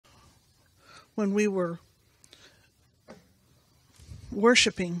when we were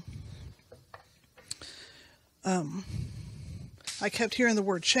worshiping, I kept hearing the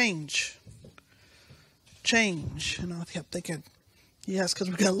word change. Change. And I kept thinking, yes, because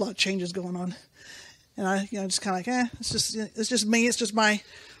we've got a lot of changes going on. And I, just kind of like, it's just me. It's just my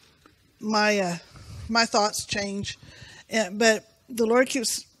thoughts change. But the Lord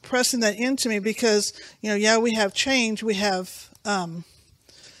keeps pressing that into me because, we have change. We have,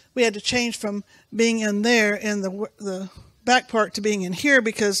 we had to change from being in there in the back part to being in here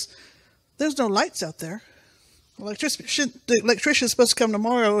because there's no lights out there. The electrician is supposed to come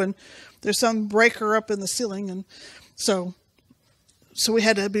tomorrow, and there's some breaker up in the ceiling, and so we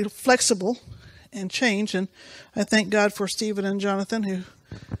had to be flexible and change. And I thank God for Stephen and Jonathan who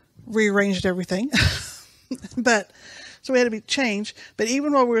rearranged everything. But so we had to be changed. But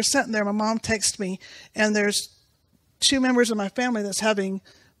even while we were sitting there, my mom texted me, and there's 2 members of my family that's having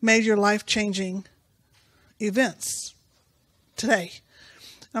major life-changing events today.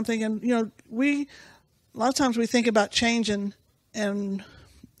 I'm thinking, a lot of times we think about change and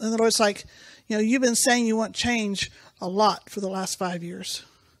the Lord's like, you've been saying you want change a lot for the last 5 years.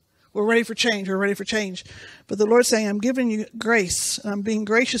 We're ready for change. We're ready for change. But the Lord's saying, I'm giving you grace, and I'm being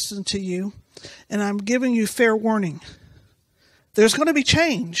gracious unto you, and I'm giving you fair warning. There's going to be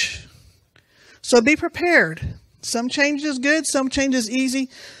change. So be prepared. Some change is good. Some change is easy.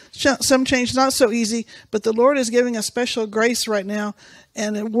 Some change not so easy. But the Lord is giving us special grace right now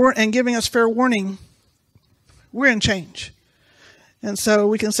and giving us fair warning. We're in change. And so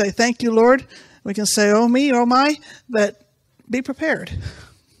we can say, thank you, Lord. We can say, oh me, oh my, but be prepared.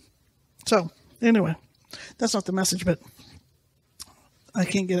 So anyway, that's not the message, but I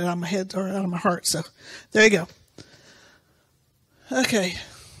can't get it out of my head or out of my heart. So there you go. Okay.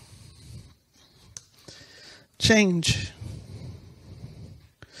 Change.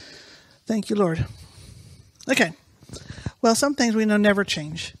 Thank you, Lord. Okay. Well, some things we know never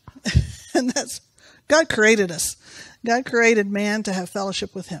change. And that's God created us. God created man to have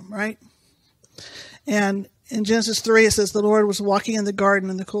fellowship with him, right? And in Genesis 3, it says the Lord was walking in the garden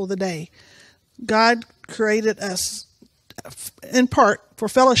in the cool of the day. God created us in part for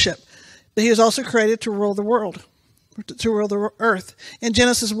fellowship, but he was also created to rule the world, to rule the earth. In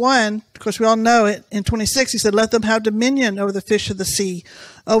Genesis 1, of course, we all know it, in 26, he said, let them have dominion over the fish of the sea,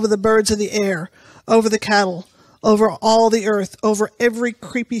 over the birds of the air, over the cattle, over all the earth, over every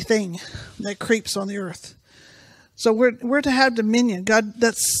creepy thing that creeps on the earth. So we're to have dominion. God,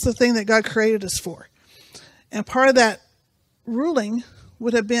 that's the thing that God created us for. And part of that ruling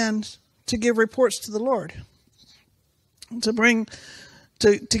would have been to give reports to the Lord,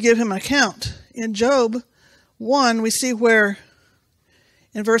 to give him an account. In Job 1, we see where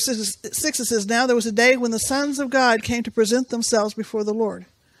in verse 6 it says, now there was a day when the sons of God came to present themselves before the Lord.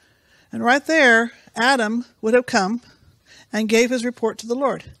 And right there, Adam would have come and gave his report to the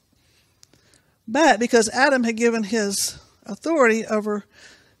Lord. But because Adam had given his authority over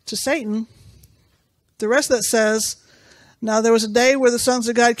to Satan, the rest of that says, now there was a day where the sons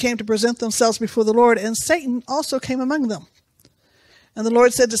of God came to present themselves before the Lord, and Satan also came among them. And the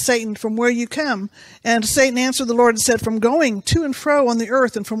Lord said to Satan, from where you come? And Satan answered the Lord and said, from going to and fro on the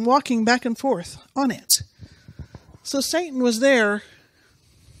earth and from walking back and forth on it. So Satan was there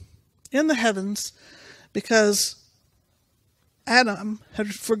in the heavens because Adam had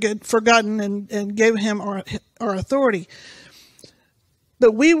forgotten and gave him our authority.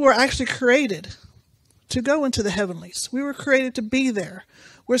 But we were actually created to go into the heavenlies. We were created to be there.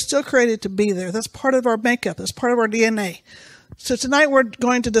 We're still created to be there. That's part of our makeup. That's part of our DNA. So tonight we're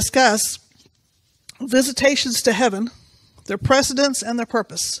going to discuss visitations to heaven, their precedence and their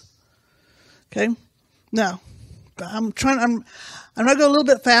purpose. Okay? Now, I'm going to go a little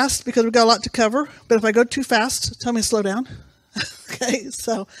bit fast because we've got a lot to cover. But if I go too fast, tell me to slow down. Okay,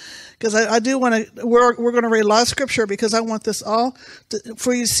 so because I do want to, we're going to read a lot of scripture because I want this all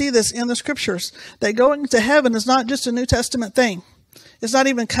for you to see this in the scriptures, that going to heaven is not just a New Testament thing. It's not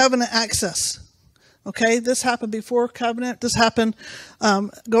even covenant access. Okay, this happened before covenant. This happened,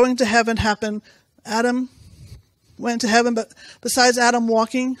 going to heaven happened. Adam went to heaven, but besides Adam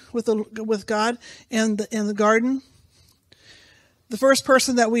walking with God in the garden, the first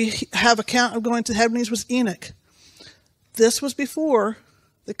person that we have account of going to heaven was Enoch. This was before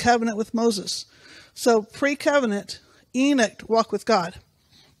the covenant with Moses. So pre-covenant, Enoch walked with God.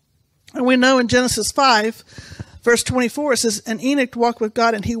 And we know in Genesis 5, verse 24, it says, and Enoch walked with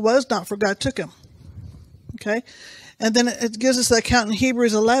God, and he was not, for God took him. Okay? And then it gives us the account in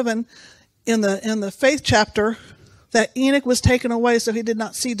Hebrews 11, in the faith chapter, that Enoch was taken away so he did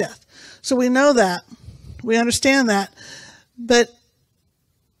not see death. So we know that. We understand that. But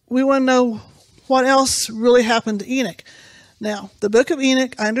we want to know what else really happened to Enoch? Now, the book of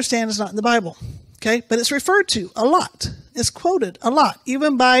Enoch, I understand, is not in the Bible, okay? But it's referred to a lot. It's quoted a lot.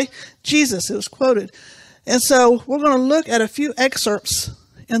 Even by Jesus, it was quoted. And so we're going to look at a few excerpts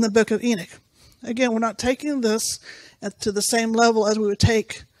in the book of Enoch. Again, we're not taking this to the same level as we would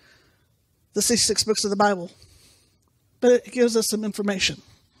take the 66 books of the Bible, but it gives us some information,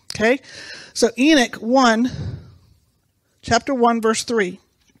 okay? So Enoch 1, chapter 1, verse 3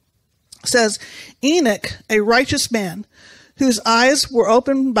 says, Enoch, a righteous man, whose eyes were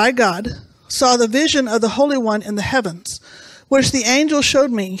opened by God, saw the vision of the Holy One in the heavens, which the angel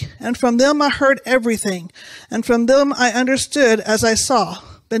showed me, and from them I heard everything, and from them I understood as I saw,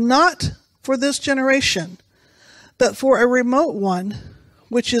 but not for this generation, but for a remote one,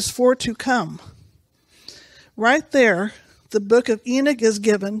 which is for to come. Right there, the book of Enoch is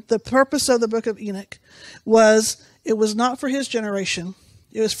given. The purpose of the book of Enoch was, it was not for his generation.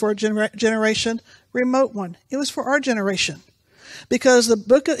 It was for a generation, remote one. It was for our generation. Because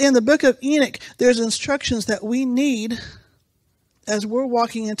in the book of Enoch, there's instructions that we need as we're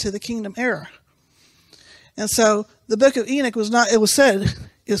walking into the kingdom era. And so the book of Enoch was not, it was said,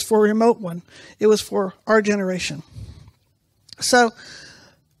 is for a remote one. It was for our generation. So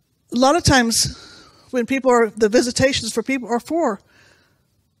a lot of times when the visitations for people are for,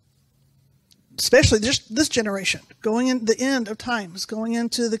 especially this generation, going in the end of times, going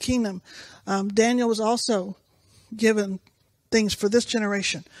into the kingdom. Daniel was also given things for this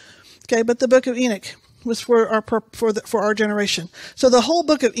generation. Okay, but the book of Enoch was for our generation. So the whole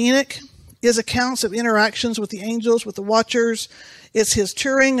book of Enoch is accounts of interactions with the angels, with the watchers. It's his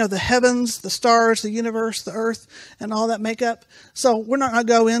touring of the heavens, the stars, the universe, the earth, and all that makeup. So we're not going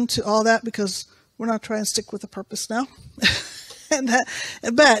to go into all that because we're not trying to stick with the purpose now.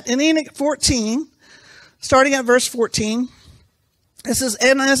 But in Enoch 14, starting at verse 14, it says,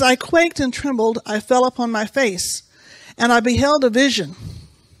 And as I quaked and trembled, I fell upon my face, and I beheld a vision.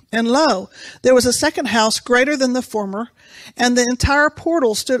 And lo, there was a second house greater than the former, and the entire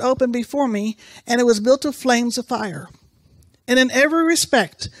portal stood open before me, and it was built of flames of fire. And in every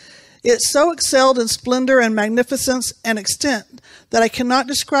respect, it so excelled in splendor and magnificence and extent that I cannot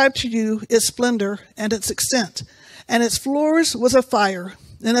describe to you its splendor and its extent. And its floors was of fire,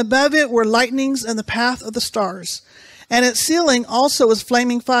 and above it were lightnings and the path of the stars. And its ceiling also was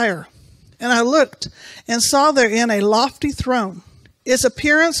flaming fire. And I looked and saw therein a lofty throne. Its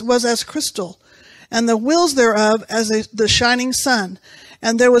appearance was as crystal, and the wheels thereof as the shining sun.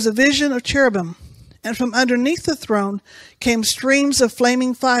 And there was a vision of cherubim. And from underneath the throne came streams of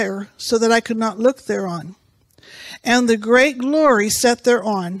flaming fire, so that I could not look thereon. And the great glory set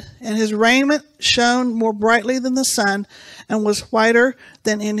thereon, and his raiment shone more brightly than the sun, and was whiter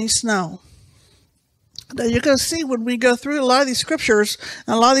than any snow. Now you're going to see when we go through a lot of these scriptures,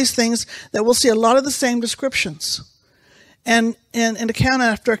 and a lot of these things, that we'll see a lot of the same descriptions. And account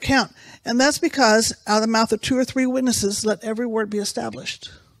after account. And that's because out of the mouth of 2 or 3 witnesses, let every word be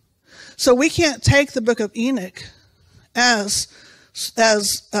established. So we can't take the book of Enoch as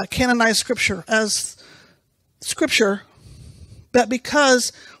canonized scripture, as scripture, but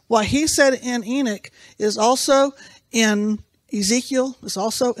because what he said in Enoch is also in Ezekiel, is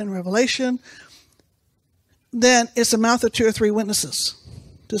also in Revelation, then it's the mouth of 2 or 3 witnesses.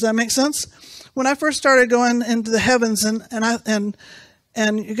 Does that make sense? When I first started going into the heavens, and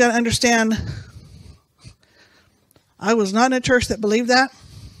you got to understand, I was not in a church that believed that.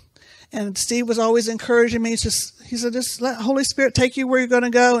 And Steve was always encouraging me. He said, just let Holy Spirit take you where you're going to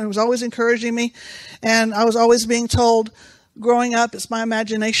go. And he was always encouraging me. And I was always being told, growing up, it's my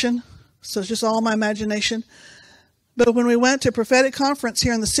imagination. So it's just all my imagination. But when we went to a prophetic conference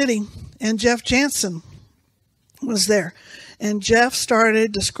here in the city, and Jeff Jansen was there, and Jeff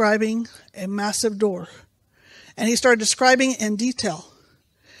started describing a massive door. And he started describing it in detail.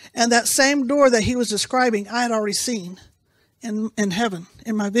 And that same door that he was describing, I had already seen in heaven,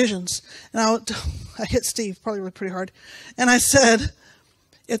 in my visions. And I hit Steve probably pretty hard. And I said,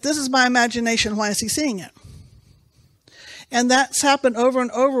 if this is my imagination, why is he seeing it? And that's happened over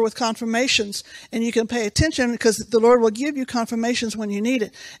and over with confirmations. And you can pay attention because the Lord will give you confirmations when you need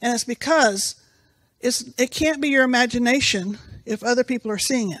it. And it's because it can't be your imagination if other people are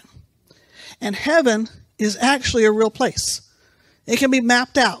seeing it. And heaven is actually a real place. It can be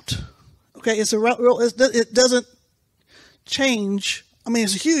mapped out. Okay, it's a real, it doesn't change. I mean,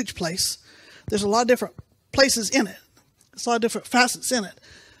 it's a huge place. There's a lot of different places in it. There's a lot of different facets in it.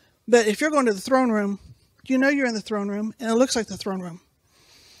 But if you're going to the throne room, you know you're in the throne room, and it looks like the throne room.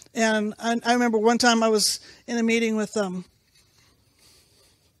 And I remember one time I was in a meeting with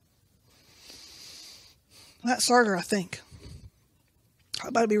Matt Sarger, I think. I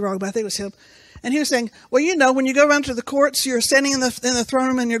might be wrong, but I think it was him. And he was saying, well, you know, when you go around to the courts, you're standing in the throne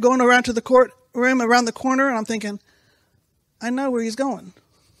room and you're going around to the courtroom around the corner. And I'm thinking, I know where he's going.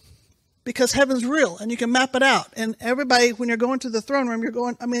 Because heaven's real and you can map it out. And everybody, when you're going to the throne room,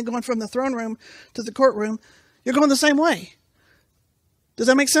 going from the throne room to the courtroom, you're going the same way. Does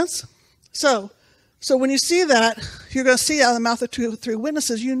that make sense? So when you see that, you're going to see out of the mouth of 2 or 3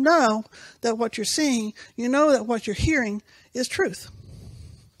 witnesses, you know that what you're seeing, you know that what you're hearing is truth.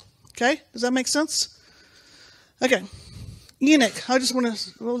 Okay? Does that make sense? Okay. Enoch.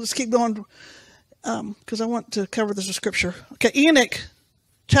 We'll just keep going because I want to cover this with scripture. Okay, Enoch,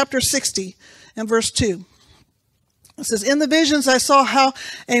 chapter 60 and verse 2. It says, in the visions I saw how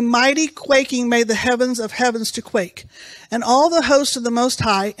a mighty quaking made the heavens of heavens to quake, and all the hosts of the Most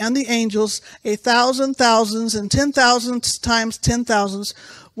High and the angels, 1,000 thousands and 10,000 times 10,000s,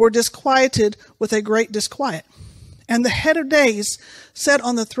 were disquieted with a great disquiet. And the head of days sat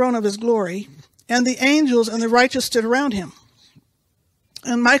on the throne of his glory, and the angels and the righteous stood around him.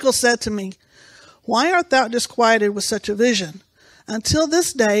 And Michael said to me, why art thou disquieted with such a vision? Until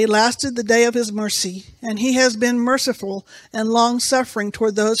this day lasted the day of his mercy, and he has been merciful and long-suffering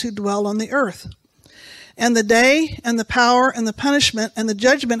toward those who dwell on the earth. And the day and the power and the punishment and the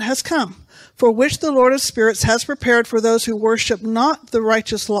judgment has come, for which the Lord of spirits has prepared for those who worship not the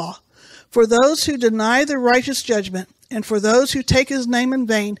righteous law, for those who deny the righteous judgment, and for those who take his name in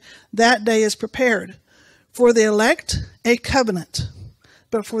vain, that day is prepared. For the elect, a covenant,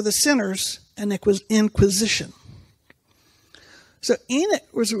 but for the sinners, an inquisition. So Enoch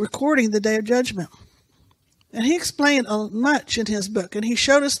was recording the day of judgment. And he explained much in his book, and he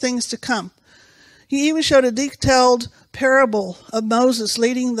showed us things to come. He even showed a detailed parable of Moses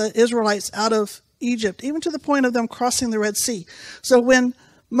leading the Israelites out of Egypt, even to the point of them crossing the Red Sea. So when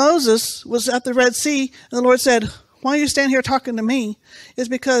Moses was at the Red Sea, and the Lord said, why are you standing here talking to me? Is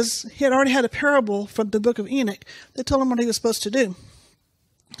because he had already had a parable from the book of Enoch that told him what he was supposed to do.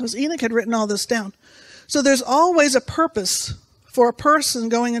 Because Enoch had written all this down. So there's always a purpose for a person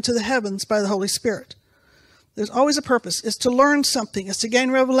going into the heavens by the Holy Spirit. There's always a purpose. It's to learn something. It's to gain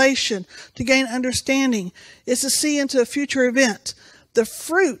revelation, to gain understanding. It's to see into a future event. The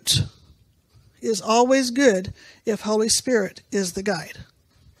fruit is always good if Holy Spirit is the guide.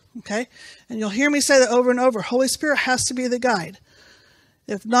 Okay? And you'll hear me say that over and over. Holy Spirit has to be the guide.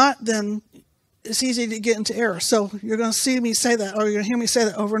 If not, then it's easy to get into error. So you're going to see me say that, or you're going to hear me say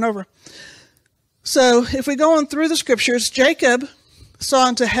that over and over. So if we go on through the scriptures, Jacob saw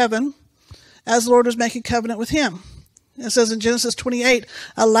into heaven as the Lord was making covenant with him. It says in Genesis 28,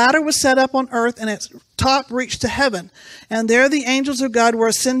 a ladder was set up on earth and its top reached to heaven. And there the angels of God were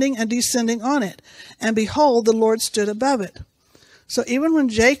ascending and descending on it. And behold, the Lord stood above it. So even when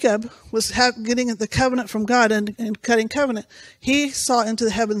Jacob was getting the covenant from God and cutting covenant, he saw into the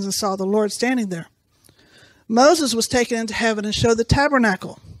heavens and saw the Lord standing there. Moses was taken into heaven and showed the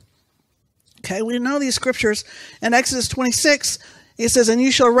tabernacle. Okay, we know these scriptures. In Exodus 26, it says, and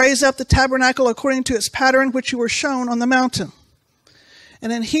you shall raise up the tabernacle according to its pattern, which you were shown on the mountain.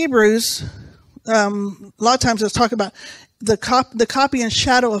 And in Hebrews, a lot of times it's talking about the copy and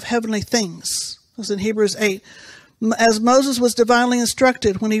shadow of heavenly things. It was in Hebrews 8. As Moses was divinely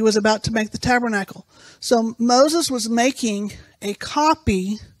instructed when he was about to make the tabernacle. So Moses was making a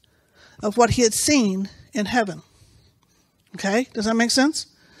copy of what he had seen in heaven. Okay, does that make sense?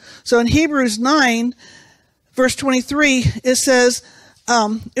 So in Hebrews 9, verse 23, it says,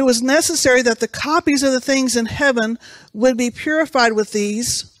 it was necessary that the copies of the things in heaven would be purified with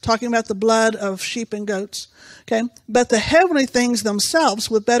these, talking about the blood of sheep and goats. Okay, but the heavenly things themselves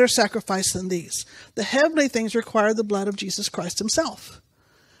with better sacrifice than these. The heavenly things require the blood of Jesus Christ himself.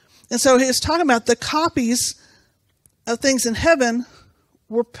 And so he's talking about the copies of things in heaven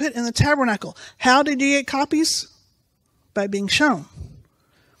were put in the tabernacle. How did you get copies? By being shown.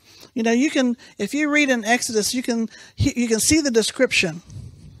 You know, you can, if you read in Exodus, you can see the description.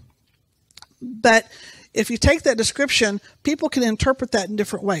 But if you take that description, people can interpret that in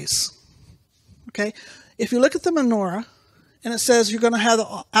different ways. Okay? If you look at the menorah, and it says you're going to have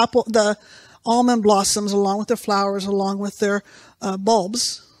the almond blossoms along with their flowers, along with their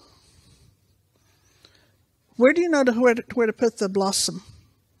bulbs. Where do you know where to put the blossom,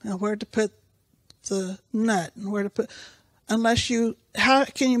 and where to put the nut, and where to put? How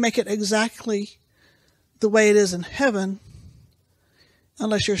can you make it exactly the way it is in heaven,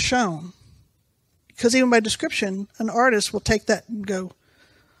 unless you're shown? Because even by description, an artist will take that and go,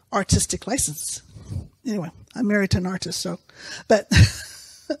 artistic license. Anyway, I'm married to an artist, so, but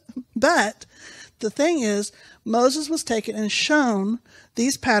the thing is, Moses was taken and shown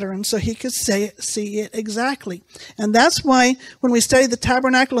these patterns so he could see it exactly. And that's why when we study the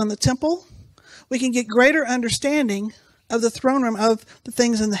tabernacle and the temple, we can get greater understanding of the throne room, of the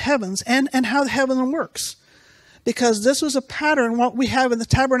things in the heavens, and how the heaven works. Because this was a pattern, what we have in the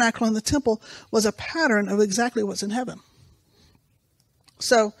tabernacle and the temple was a pattern of exactly what's in heaven.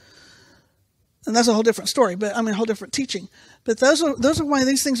 So, and that's a whole different story, but a whole different teaching. But those are why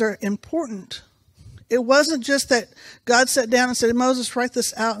these things are important. It wasn't just that God sat down and said, Moses, write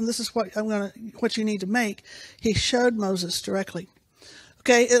this out, and this is what you need to make. He showed Moses directly.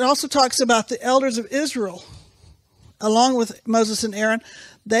 Okay, it also talks about the elders of Israel, along with Moses and Aaron.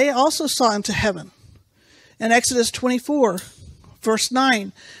 They also saw into heaven. In Exodus 24, verse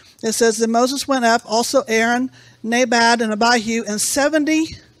 9, it says that Moses went up, also Aaron, Nadab, and Abihu, and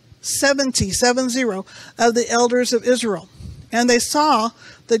 70 of the elders of Israel. And they saw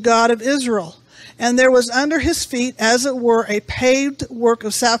the God of Israel. And there was under his feet, as it were, a paved work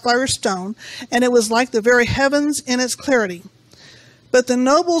of sapphire stone, and it was like the very heavens in its clarity. But the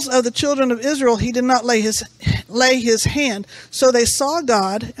nobles of the children of Israel, he did not lay his hand. So they saw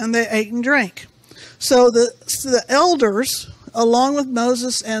God, and they ate and drank. So the elders, along with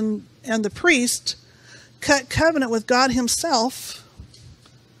Moses and the priest, cut covenant with God himself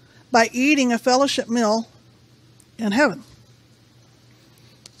by eating a fellowship meal in heaven.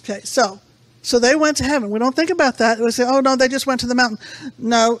 Okay, so they went to heaven. We don't think about that. We say, oh, no, they just went to the mountain.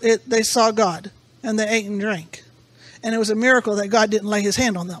 No, they saw God, and they ate and drank. And it was a miracle that God didn't lay his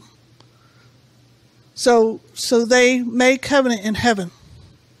hand on them. So they made covenant in heaven.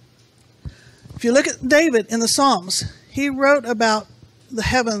 If you look at David in the Psalms, he wrote about the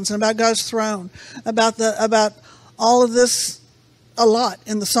heavens and about God's throne, about all of this a lot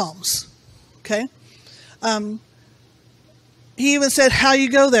in the Psalms. Okay? He even said how you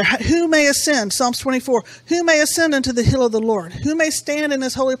go there. Who may ascend? Psalms 24. Who may ascend into the hill of the Lord? Who may stand in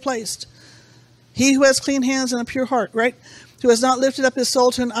his holy place? He who has clean hands and a pure heart, right? Who has not lifted up his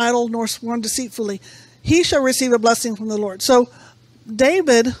soul to an idol nor sworn deceitfully. He shall receive a blessing from the Lord. So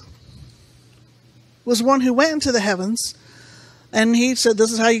David was one who went into the heavens, and he said,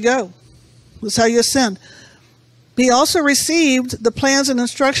 this is how you go. This is how you ascend. He also received the plans and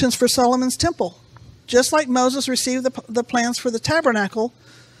instructions for Solomon's temple. Just like Moses received the plans for the tabernacle,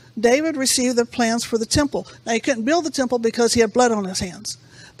 David received the plans for the temple. Now, he couldn't build the temple because he had blood on his hands.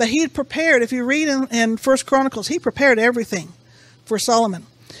 But he had prepared, if you read in 1 Chronicles, he prepared everything for Solomon.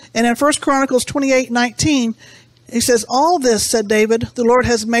 And in 1 Chronicles 28:19, he says, all this, said David, the Lord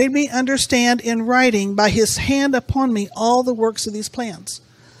has made me understand in writing by his hand upon me all the works of these plans.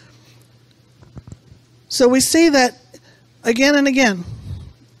 So we see that again and again.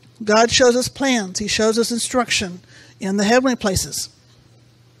 God shows us plans. He shows us instruction in the heavenly places.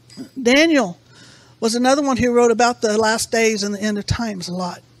 Daniel was another one who wrote about the last days and the end of times a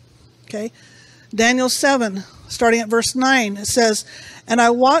lot. Okay? Daniel 7, starting at verse 9, it says, and I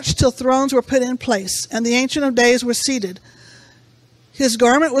watched till thrones were put in place, and the Ancient of Days was seated. His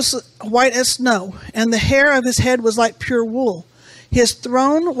garment was white as snow, and the hair of his head was like pure wool. His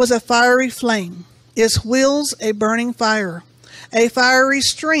throne was a fiery flame, its wheels a burning fire. A fiery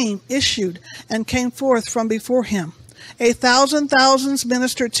stream issued and came forth from before him. 1,000 thousands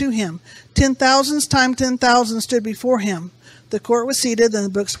ministered to him. 10,000s times 10,000 stood before him. The court was seated and the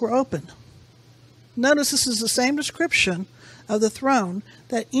books were opened. Notice this is the same description of the throne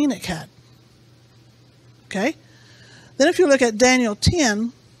that Enoch had. Okay? Then if you look at Daniel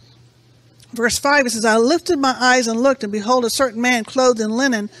 10, verse 5, it says, I lifted my eyes and looked, and behold, a certain man clothed in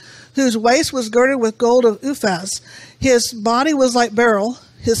linen, whose waist was girded with gold of Uphaz. His body was like beryl,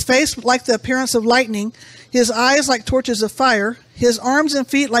 his face like the appearance of lightning, his eyes like torches of fire, his arms and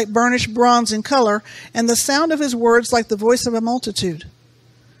feet like burnished bronze in color, and the sound of his words like the voice of a multitude.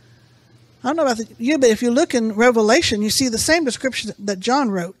 I don't know about you, but if you look in Revelation, you see the same description that John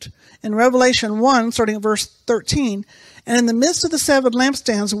wrote. In Revelation 1, starting at verse 13, and in the midst of the 7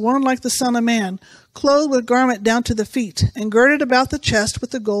 lampstands, one like the Son of Man, clothed with garment down to the feet, and girded about the chest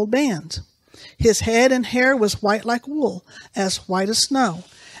with the gold band. His head and hair was white like wool, as white as snow,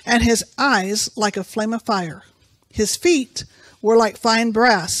 and his eyes like a flame of fire. His feet were like fine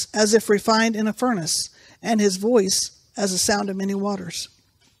brass, as if refined in a furnace, and his voice as the sound of many waters.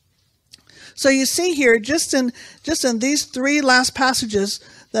 So you see here, just in these 3 last passages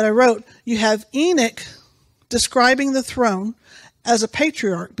that I wrote, you have Enoch describing the throne as a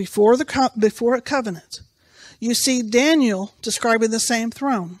patriarch before a covenant. You see Daniel describing the same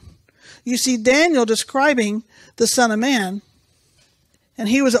throne. You see Daniel describing the Son of Man, and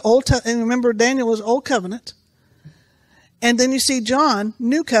he was and remember Daniel was Old Covenant. And then you see John,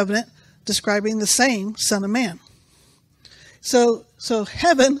 New Covenant, describing the same Son of Man. So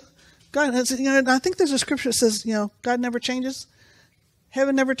heaven, God, I think there's a scripture that says, God never changes.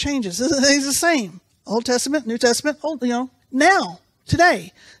 Heaven never changes. It's the same. Old Testament, New Testament, now,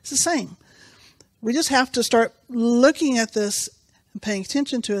 today, it's the same. We just have to start looking at this and paying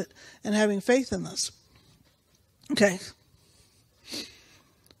attention to it and having faith in this. Okay.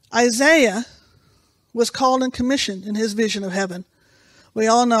 Isaiah was called and commissioned in his vision of heaven. We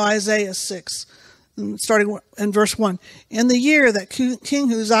all know Isaiah 6, starting in verse 1. In the year that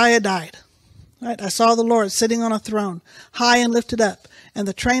King Uzziah died, right, I saw the Lord sitting on a throne, high and lifted up, and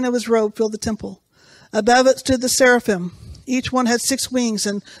the train of his robe filled the temple. Above it stood the seraphim. Each one had 6 wings,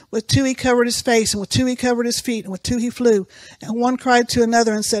 and with 2 he covered his face, and with 2 he covered his feet, and with 2 he flew. And one cried to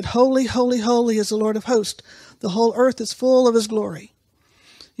another and said, Holy, holy, holy is the Lord of hosts. The whole earth is full of his glory.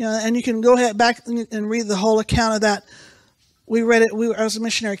 And you can go ahead back and read the whole account of that. We read it. I was a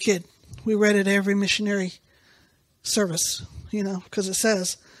missionary kid. We read it every missionary service, because it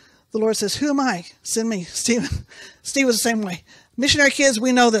says, the Lord says, who am I? Send me. Steve was the same way. Missionary kids,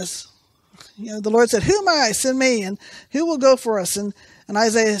 we know this. The Lord said, who am I? Send me. And who will go for us? And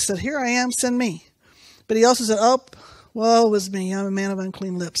Isaiah said, here I am, send me. But he also said, oh, woe is me. I'm a man of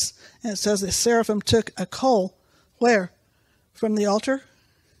unclean lips. And it says the seraphim took a coal, where? From the altar,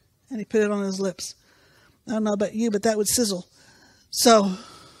 and he put it on his lips. I don't know about you, but that would sizzle. So,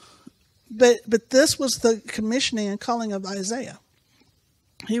 but this was the commissioning and calling of Isaiah.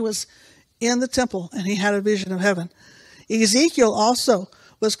 He was in the temple, and he had a vision of heaven. Ezekiel also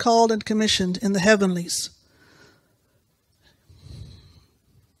was called and commissioned in the heavenlies.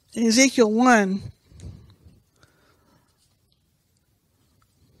 In Ezekiel 1,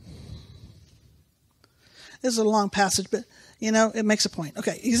 this is a long passage, but it makes a point.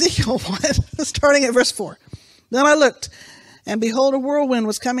 Okay, Ezekiel 1, starting at verse 4. Then I looked, and behold, a whirlwind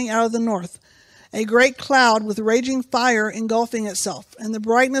was coming out of the north, a great cloud with raging fire engulfing itself, and the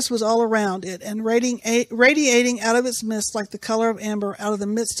brightness was all around it, and radiating out of its midst like the color of amber out of the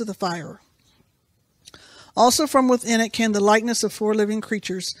midst of the fire. Also from within it came the likeness of 4 living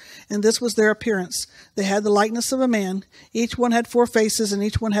creatures, and this was their appearance. They had the likeness of a man. Each one had 4 faces, and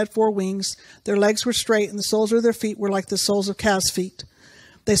each one had 4 wings. Their legs were straight, and the soles of their feet were like the soles of calves' feet.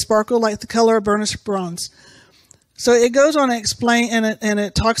 They sparkled like the color of burnished bronze. So it goes on to explain, and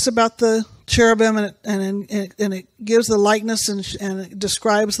it talks about the cherubim, and it gives the likeness, and it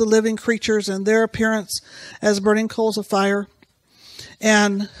describes the living creatures and their appearance as burning coals of fire.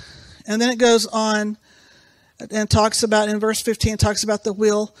 And then it goes on and talks about, in verse 15, talks about the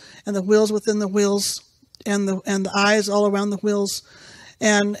wheel and the wheels within the wheels and the eyes all around the wheels.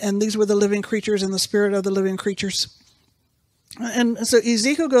 And these were the living creatures and the spirit of the living creatures. And so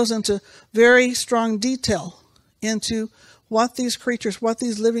Ezekiel goes into very strong detail into what these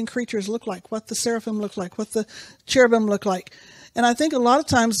living creatures look like, what the seraphim look like, what the cherubim look like. And I think a lot of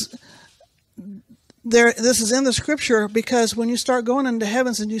times this is in the scripture, because when you start going into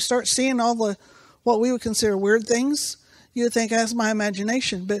heavens and you start seeing all the what we would consider weird things, you would think that's my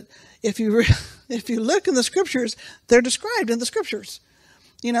imagination. But if you look in the scriptures, they're described in the scriptures,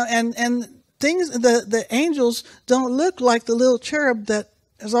 and things. The angels don't look like the little cherub that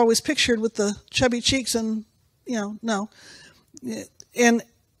is always pictured with the chubby cheeks and no, and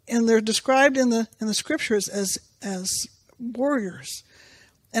they're described in the scriptures as warriors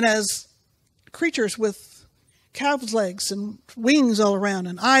and as creatures with calves' legs and wings all around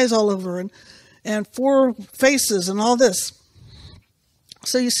and eyes all over and 4 faces and all this.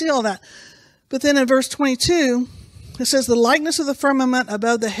 So you see all that. But then in verse 22, it says, the likeness of the firmament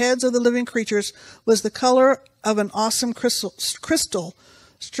above the heads of the living creatures was the color of an awesome crystal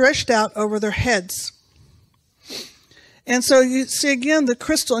stretched out over their heads. And so you see again the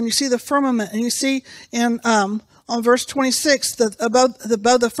crystal, and you see the firmament, and you see on verse 26 that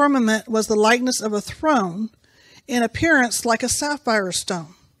above the firmament was the likeness of a throne, in appearance like a sapphire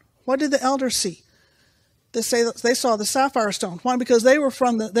stone. What did the elders see? They say that they saw the sapphire stone. Why? Because they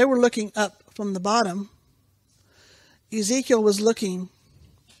were looking up from the bottom. Ezekiel was looking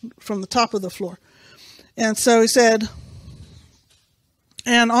from the top of the floor. And so he said,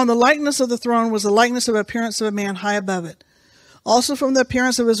 and on the likeness of the throne was the likeness of appearance of a man high above it. Also from the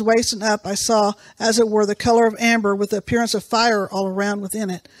appearance of his waist and up I saw, as it were, the color of amber with the appearance of fire all around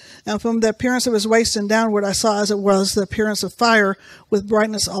within it. And from the appearance of his waist and downward I saw, as it was, the appearance of fire with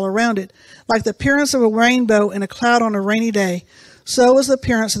brightness all around it. Like the appearance of a rainbow in a cloud on a rainy day, so was the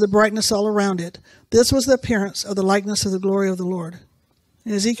appearance of the brightness all around it. This was the appearance of the likeness of the glory of the Lord.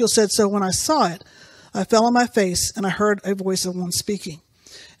 And Ezekiel said, so when I saw it, I fell on my face, and I heard a voice of one speaking.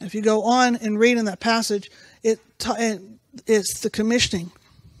 And if you go on and read in that passage, it's the commissioning.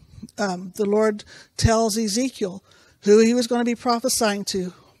 The Lord tells Ezekiel who he was going to be prophesying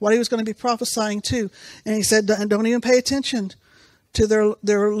to, what he was going to be prophesying to. And he said, don't even pay attention to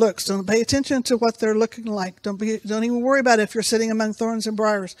their looks. Don't pay attention to what they're looking like. Don't even worry about it if you're sitting among thorns and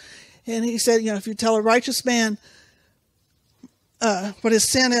briars. And he said, if you tell a righteous man what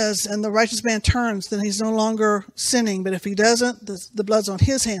his sin is, and the righteous man turns, then he's no longer sinning. But if he doesn't, the blood's on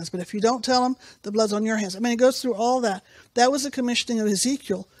his hands. But if you don't tell him, the blood's on your hands. I mean, it goes through all that. That was the commissioning of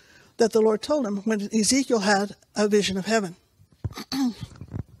Ezekiel that the Lord told him when Ezekiel had a vision of heaven.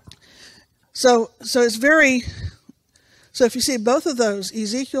 So it's very... So if you see both of those,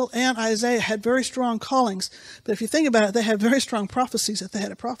 Ezekiel and Isaiah had very strong callings. But if you think about it, they had very strong prophecies that they had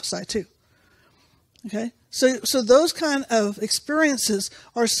to prophesy too. Okay? So those kind of experiences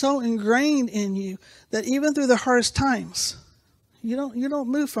are so ingrained in you that even through the hardest times, you don't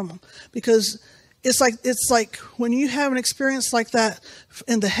move from them. Because it's like when you have an experience like that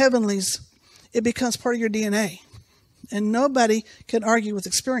in the heavenlies, it becomes part of your DNA. And nobody can argue with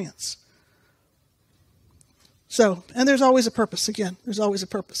experience. So, and there's always a purpose. Again, there's always a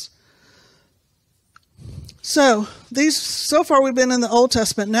purpose. So far we've been in the Old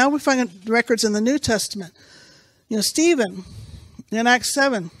Testament. Now we find records in the New Testament. Stephen, in Acts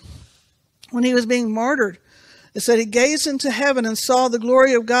 7, when he was being martyred, it said he gazed into heaven and saw the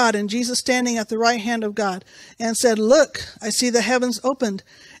glory of God and Jesus standing at the right hand of God, and said, "Look, I see the heavens opened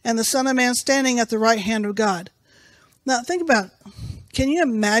and the Son of Man standing at the right hand of God." Now think about it. Can you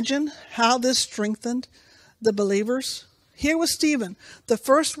imagine how this strengthened the believers? Here was Stephen, the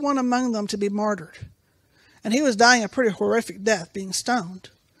first one among them to be martyred. And he was dying a pretty horrific death, being stoned.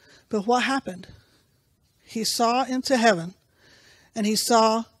 But what happened? He saw into heaven, and he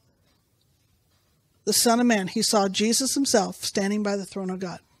saw the Son of Man. He saw Jesus himself standing by the throne of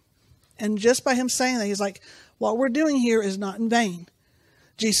God. And just by him saying that, he's like, what we're doing here is not in vain.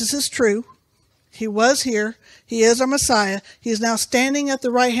 Jesus is true. He was here. He is our Messiah. He is now standing at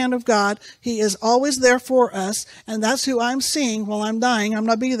the right hand of God. He is always there for us. And that's who I'm seeing while I'm dying. I'm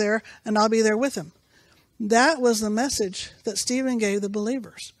going to be there, and I'll be there with him. That was the message that Stephen gave the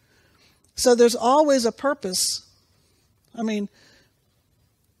believers. So there's always a purpose. I mean,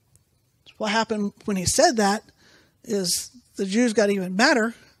 what happened when he said that is the Jews got even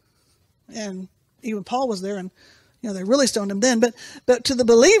madder. And even Paul was there, and they really stoned him then. But to the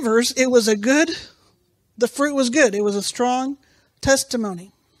believers, it was the fruit was good. It was a strong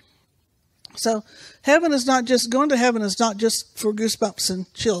testimony. So going to heaven is not just for goosebumps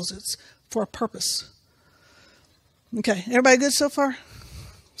and chills. It's for a purpose. Okay, everybody good so far?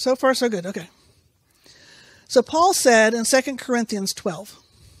 So far, so good. Okay. So Paul said in 2 Corinthians 12,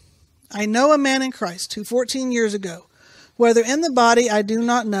 "I know a man in Christ who 14 years ago, whether in the body I do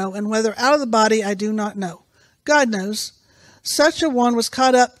not know, and whether out of the body I do not know. God knows. Such a one was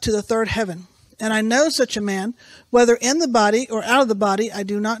caught up to the third heaven. And I know such a man, whether in the body or out of the body, I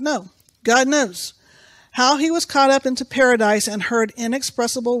do not know. God knows. How he was caught up into paradise and heard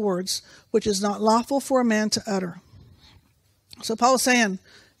inexpressible words, which is not lawful for a man to utter." So Paul was saying,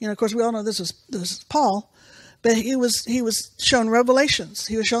 of course we all know this is Paul, but he was shown revelations.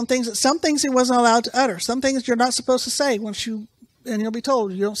 He was shown some things he wasn't allowed to utter. Some things you're not supposed to say and you'll be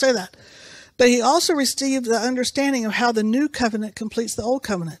told you don't say that. But he also received the understanding of how the new covenant completes the old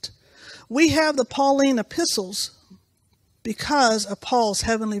covenant. We have the Pauline epistles because of Paul's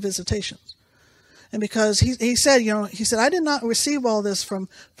heavenly visitations. And because he said, I did not receive all this from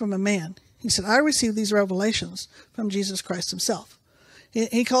a man. He said, I received these revelations from Jesus Christ himself.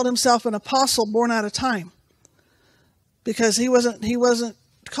 He called himself an apostle born out of time because he wasn't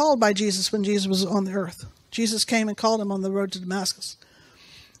called by Jesus when Jesus was on the earth. Jesus came and called him on the road to Damascus.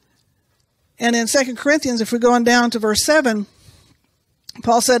 And in 2 Corinthians, if we go on down to verse 7,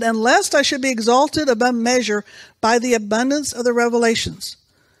 Paul said, "And lest I should be exalted above measure by the abundance of the revelations."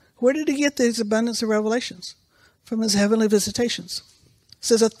 Where did he get these abundance of revelations? From his heavenly visitations. It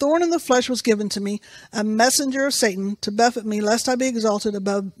says, "A thorn in the flesh was given to me, a messenger of Satan, to buffet me, lest I be exalted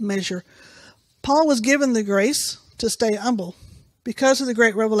above measure." Paul was given the grace to stay humble because of the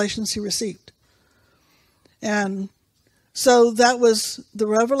great revelations he received. And so that was the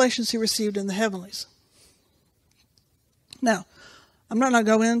revelations he received in the heavenlies. Now, I'm not going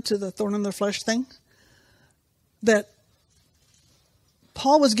to go into the thorn in the flesh thing, but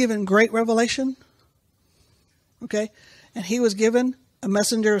Paul was given great revelation, okay? And he was given a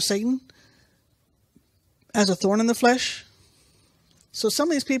messenger of Satan as a thorn in the flesh. So some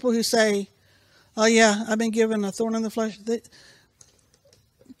of these people who say, "Oh yeah, I've been given a thorn in the flesh,"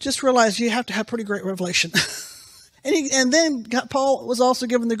 just realize you have to have pretty great revelation. And then Paul was also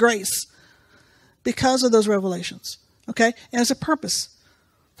given the grace because of those revelations. Okay? And it's a purpose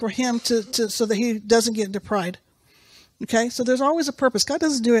for him so that he doesn't get into pride. Okay? So there's always a purpose. God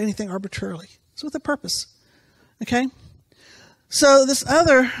doesn't do anything arbitrarily. It's with a purpose. Okay? So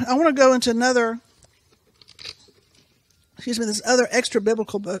I want to go into this other extra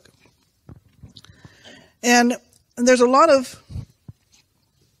biblical book. And there's a lot of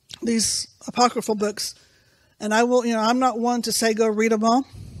these apocryphal books, and I'm not one to say go read them all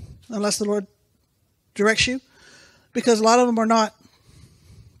unless the Lord directs you, because a lot of them are not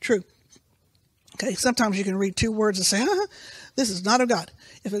true. Okay, sometimes you can read 2 words and say, this is not of God.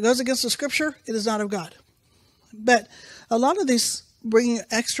 If it goes against the scripture, it is not of God. But a lot of these bring you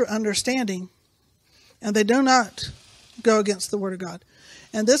extra understanding, and they do not go against the word of God.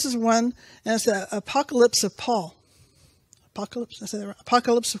 And this is one, and it's the Apocalypse of Paul. Apocalypse, I say that right?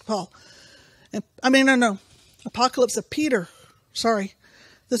 Apocalypse of Paul. Apocalypse of Peter. Sorry.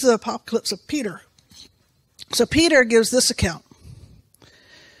 This is Apocalypse of Peter. So Peter gives this account.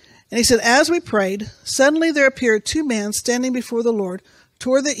 And he said, as we prayed, suddenly there appeared 2 men standing before the Lord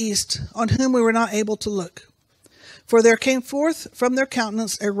toward the east, on whom we were not able to look. For there came forth from their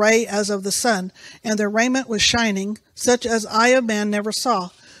countenance a ray as of the sun, and their raiment was shining, such as eye of man never saw.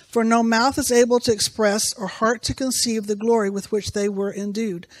 For no mouth is able to express or heart to conceive the glory with which they were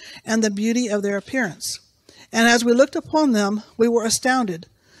endued, and the beauty of their appearance. And as we looked upon them, we were astounded.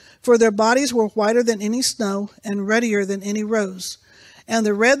 For their bodies were whiter than any snow, and ruddier than any rose. And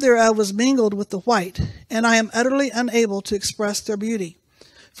the red thereof was mingled with the white, and I am utterly unable to express their beauty.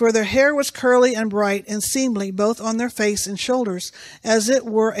 For their hair was curly and bright and seemly, both on their face and shoulders, as it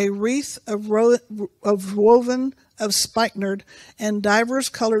were a wreath of woven of spikenard and divers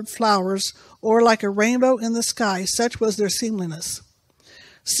colored flowers, or like a rainbow in the sky, such was their seemliness.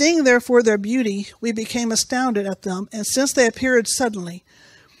 Seeing therefore their beauty, we became astounded at them, and since they appeared suddenly.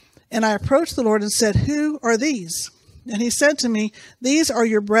 And I approached the Lord and said, who are these? And he said to me, these are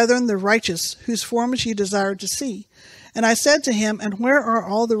your brethren the righteous, whose forms ye desired to see. And I said to him, and where are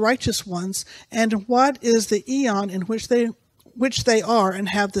all the righteous ones? And what is the eon in which they are and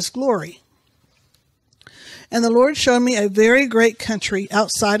have this glory? And the Lord showed me a very great country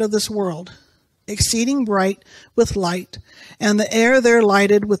outside of this world, exceeding bright with light, and the air there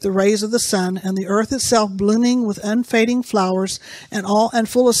lighted with the rays of the sun, and the earth itself blooming with unfading flowers, and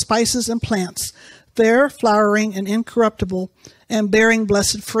full of spices and plants, fair, flowering, and incorruptible, and bearing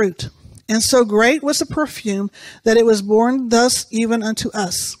blessed fruit. And so great was the perfume that it was borne thus even unto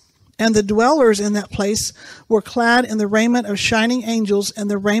us. And the dwellers in that place were clad in the raiment of shining angels, and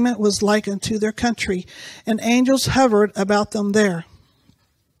the raiment was like unto their country, and angels hovered about them there.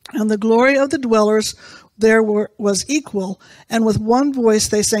 And the glory of the dwellers there was equal, and with one voice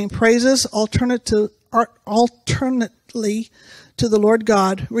they sang praises alternately to the Lord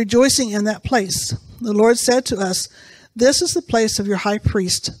God, rejoicing in that place. The Lord said to us, this is the place of your high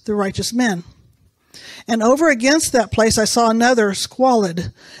priest, the righteous men. And over against that place I saw another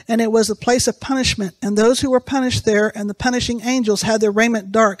squalid, and it was a place of punishment. And those who were punished there and the punishing angels had their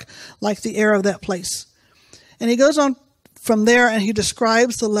raiment dark like the air of that place. And he goes on from there and he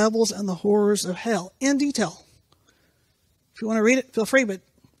describes the levels and the horrors of hell in detail. If you want to read it, feel free, but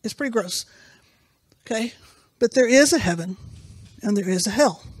it's pretty gross. Okay? But there is a heaven and there is a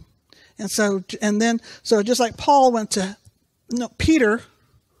hell. And so just like Paul Peter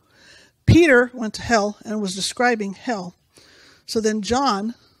went to hell and was describing hell. So then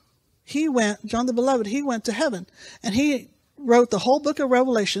John the Beloved, he went to heaven. And he wrote the whole book of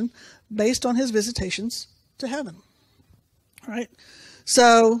Revelation based on his visitations to heaven. All right?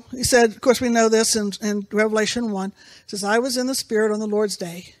 So he said, of course we know this in Revelation 1. It says, I was in the Spirit on the Lord's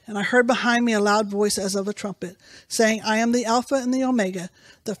day, and I heard behind me a loud voice as of a trumpet, saying, I am the Alpha and the Omega,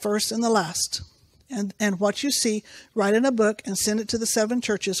 the first and the last. And what you see, write in a book and send it to the 7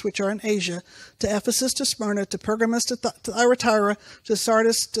 churches which are in Asia, to Ephesus, to Smyrna, to Pergamos, to Thyatira, to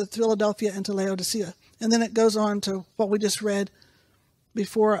Sardis, to Philadelphia, and to Laodicea. And then it goes on to what we just read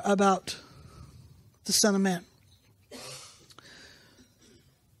before about the Son of Man.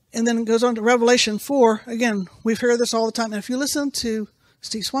 And then it goes on to Revelation 4. Again, we've heard this all the time. And if you listen to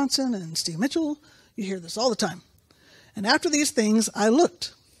Steve Swanson and Steve Mitchell, you hear this all the time. And after these things I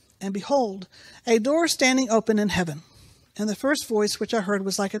looked, and behold, a door standing open in heaven. And the first voice which I heard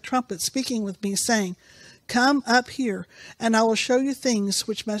was like a trumpet speaking with me, saying, Come up here, and I will show you things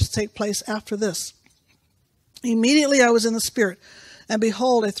which must take place after this. Immediately I was in the Spirit, and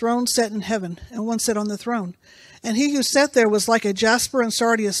behold, a throne set in heaven, and one sat on the throne. And he who sat there was like a jasper and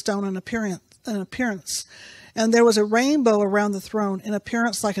sardius stone in appearance. And there was a rainbow around the throne, in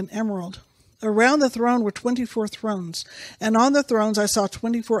appearance like an emerald. Around the throne were 24 thrones, and on the thrones I saw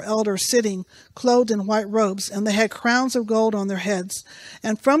 24 elders sitting, clothed in white robes, and they had crowns of gold on their heads.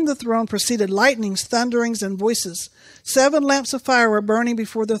 And from the throne proceeded lightnings, thunderings, and voices. 7 lamps of fire were burning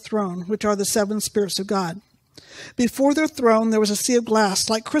before the throne, which are the 7 spirits of God. Before their throne there was a sea of glass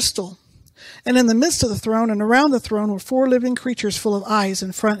like crystal. And in the midst of the throne and around the throne were 4 living creatures full of eyes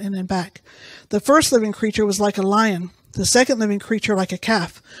in front and in back. The first living creature was like a lion, the second living creature like a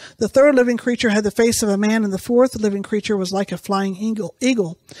calf. The third living creature had the face of a man, and the fourth living creature was like a flying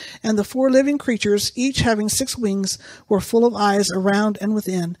eagle. And the 4 living creatures, each having 6 wings, were full of eyes around and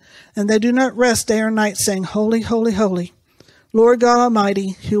within. And they do not rest day or night, saying, Holy, holy, holy, Lord God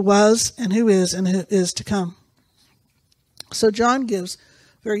Almighty, who was and who is to come. So John gives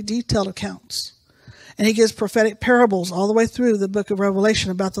very detailed accounts. And he gives prophetic parables all the way through the book of Revelation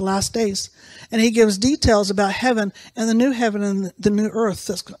about the last days. And he gives details about heaven and the new heaven and the new earth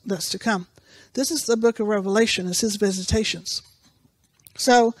that's to come. This is the book of Revelation. It's his visitations.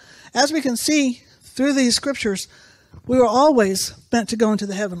 So, as we can see through these scriptures, we were always meant to go into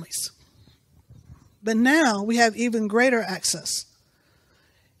the heavenlies. But now we have even greater access.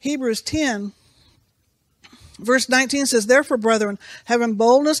 Hebrews 10 Verse 19 says, Therefore, brethren, having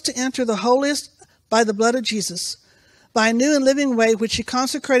boldness to enter the holiest by the blood of Jesus, by a new and living way which he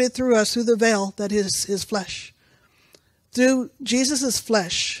consecrated through us through the veil that is his flesh. Through Jesus'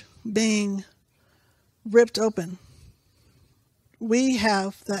 flesh being ripped open, we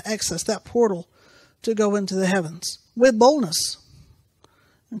have that access, that portal to go into the heavens with boldness.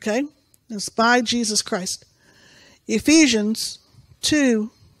 Okay? It's by Jesus Christ. Ephesians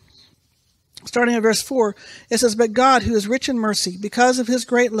 2, starting at verse 4, it says, But God, who is rich in mercy, because of his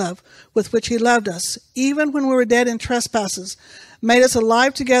great love with which he loved us, even when we were dead in trespasses, made us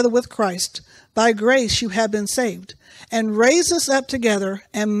alive together with Christ. By grace you have been saved, and raised us up together,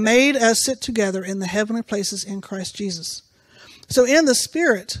 and made us sit together in the heavenly places in Christ Jesus. So in the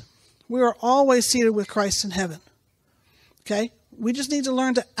Spirit, we are always seated with Christ in heaven. Okay? We just need to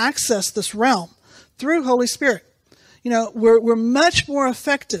learn to access this realm through Holy Spirit. You know, we're much more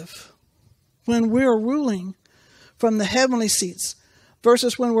effective when we're ruling from the heavenly seats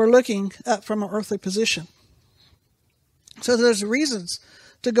versus when we're looking up from an earthly position. So there's reasons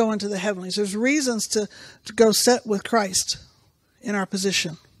to go into the heavenlies. There's reasons to go sit with Christ in our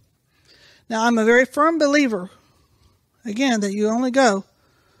position. Now, I'm a very firm believer, again, that you only go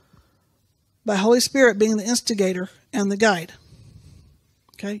by Holy Spirit being the instigator and the guide.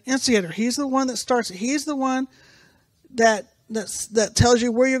 Okay? Instigator. He's the one that starts it. He's the one that tells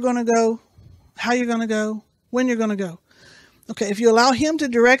you where you're going to go, how you're going to go, when you're going to go. Okay, if you allow him to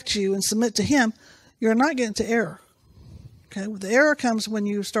direct you and submit to him, you're not getting to error. Okay, the error comes when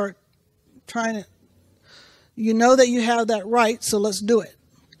you start trying to, you know that you have that right, so let's do it.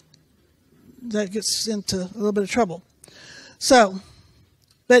 That gets into a little bit of trouble. So,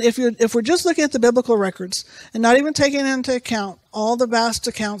 but if we're just looking at the biblical records and not even taking into account all the vast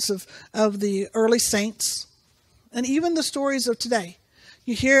accounts of the early saints and even the stories of today,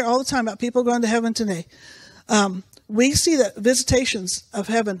 you hear all the time about people going to heaven today. We see that visitations of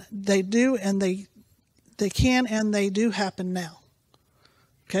heaven, they do and they can and they do happen now.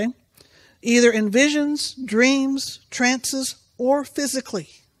 Okay? Either in visions, dreams, trances, or physically.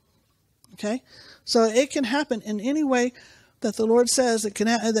 Okay? So it can happen in any way that the Lord says it can,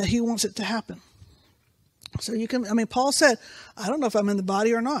 that he wants it to happen. So you can, I mean, Paul said, I don't know if I'm in the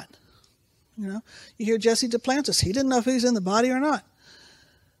body or not. You know, you hear Jesse Duplantis, he didn't know if he was in the body or not.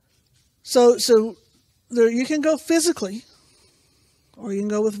 So there, you can go physically, or you can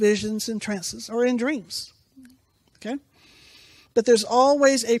go with visions and trances, or in dreams. Okay? But there's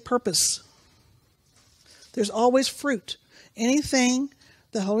always a purpose. There's always fruit. Anything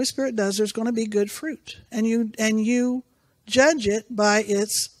the Holy Spirit does, there's going to be good fruit. And you judge it by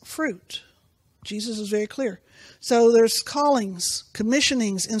its fruit. Jesus is very clear. So there's callings,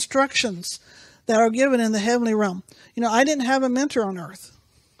 commissionings, instructions that are given in the heavenly realm. You know, I didn't have a mentor on earth.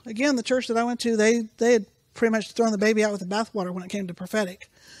 Again, the church that I went to, they had pretty much thrown the baby out with the bathwater when it came to prophetic.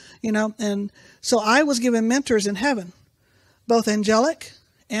 You know, and so I was given mentors in heaven, both angelic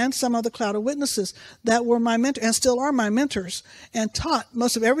and some of the cloud of witnesses that were my mentor and still are my mentors, and taught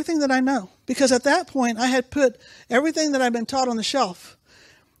most of everything that I know. Because at that point, I had put everything that I'd been taught on the shelf.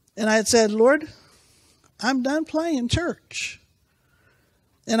 And I had said, Lord, I'm done playing church.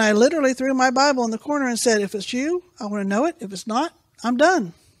 And I literally threw my Bible in the corner and said, if it's you, I want to know it. If it's not, I'm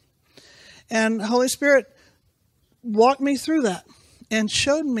done. And the Holy Spirit walked me through that and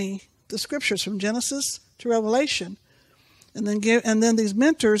showed me the scriptures from Genesis to Revelation. And then these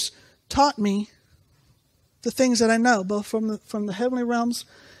mentors taught me the things that I know, both from the heavenly realms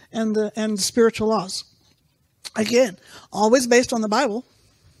and the spiritual laws. Again, always based on the Bible.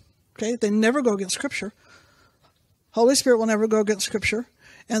 Okay, they never go against Scripture. Holy Spirit will never go against Scripture.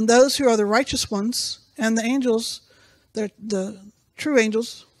 And those who are the righteous ones and the angels, the true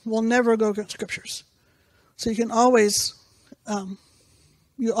angels, will never go against Scriptures. So you can always,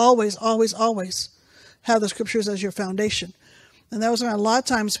 you always have the scriptures as your foundation. And that was a lot of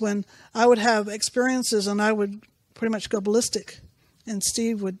times when I would have experiences and I would pretty much go ballistic. And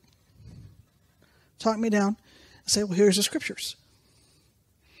Steve would talk me down and say, well, here's the scriptures.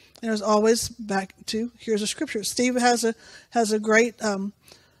 And it was always back to, here's the scriptures. Steve has a great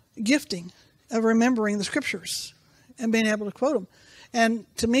gifting of remembering the scriptures and being able to quote them. And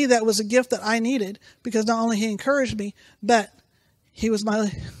to me, that was a gift that I needed, because not only he encouraged me, but he was the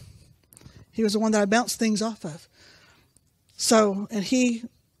one that I bounced things off of. So, and it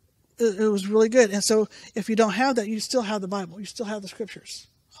was really good. And so if you don't have that, you still have the Bible. You still have the scriptures.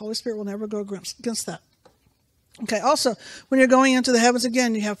 Holy Spirit will never go against that. Okay, also, when you're going into the heavens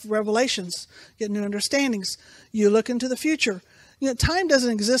again, you have revelations, get new understandings. You look into the future. You know, time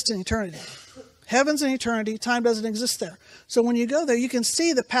doesn't exist in eternity. Heavens and eternity, time doesn't exist there. So when you go there, you can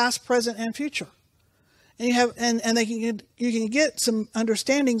see the past, present, and future. And you have, you can get some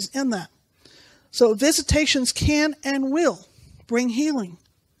understandings in that. So visitations can and will bring healing,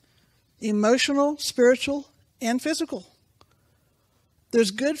 emotional, spiritual, and physical.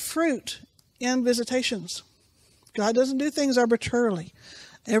 There's good fruit in visitations. God doesn't do things arbitrarily.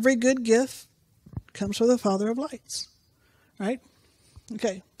 Every good gift comes from the Father of lights, right?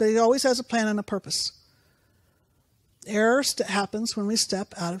 Okay, but he always has a plan and a purpose. Error happens when we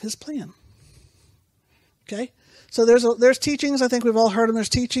step out of his plan. Okay, so there's teachings. I think we've all heard them. There's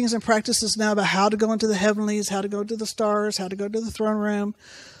teachings and practices now about how to go into the heavenlies, how to go to the stars, how to go to the throne room.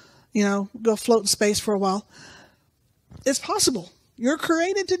 You know, go float in space for a while. It's possible. You're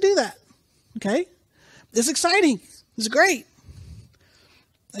created to do that. Okay, it's exciting. It's great.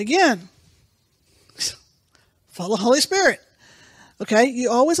 Again, follow Holy Spirit. Okay, you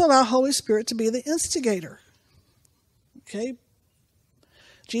always allow Holy Spirit to be the instigator. Okay,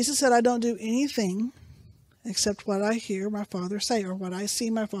 Jesus said, I don't do anything except what I hear my Father say or what I see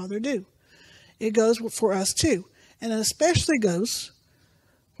my Father do. It goes for us too. And it especially goes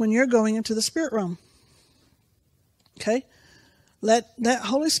when you're going into the spirit realm. Okay, let that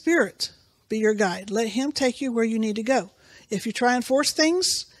Holy Spirit be your guide. Let him take you where you need to go. If you try and force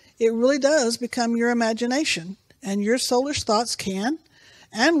things, it really does become your imagination. And your soulish thoughts can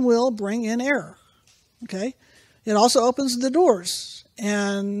and will bring in error. Okay? It also opens the doors.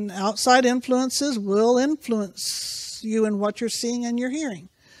 And outside influences will influence you in what you're seeing and you're hearing.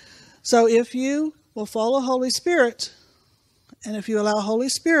 So if you will follow Holy Spirit, and if you allow Holy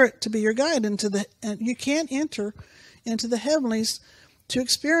Spirit to be your guide and you can enter into the heavenlies to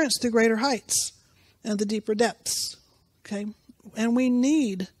experience the greater heights and the deeper depths. Okay? And we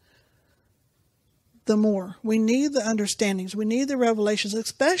need the more. We need the understandings. We need the revelations,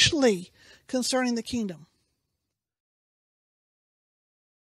 especially concerning the kingdom.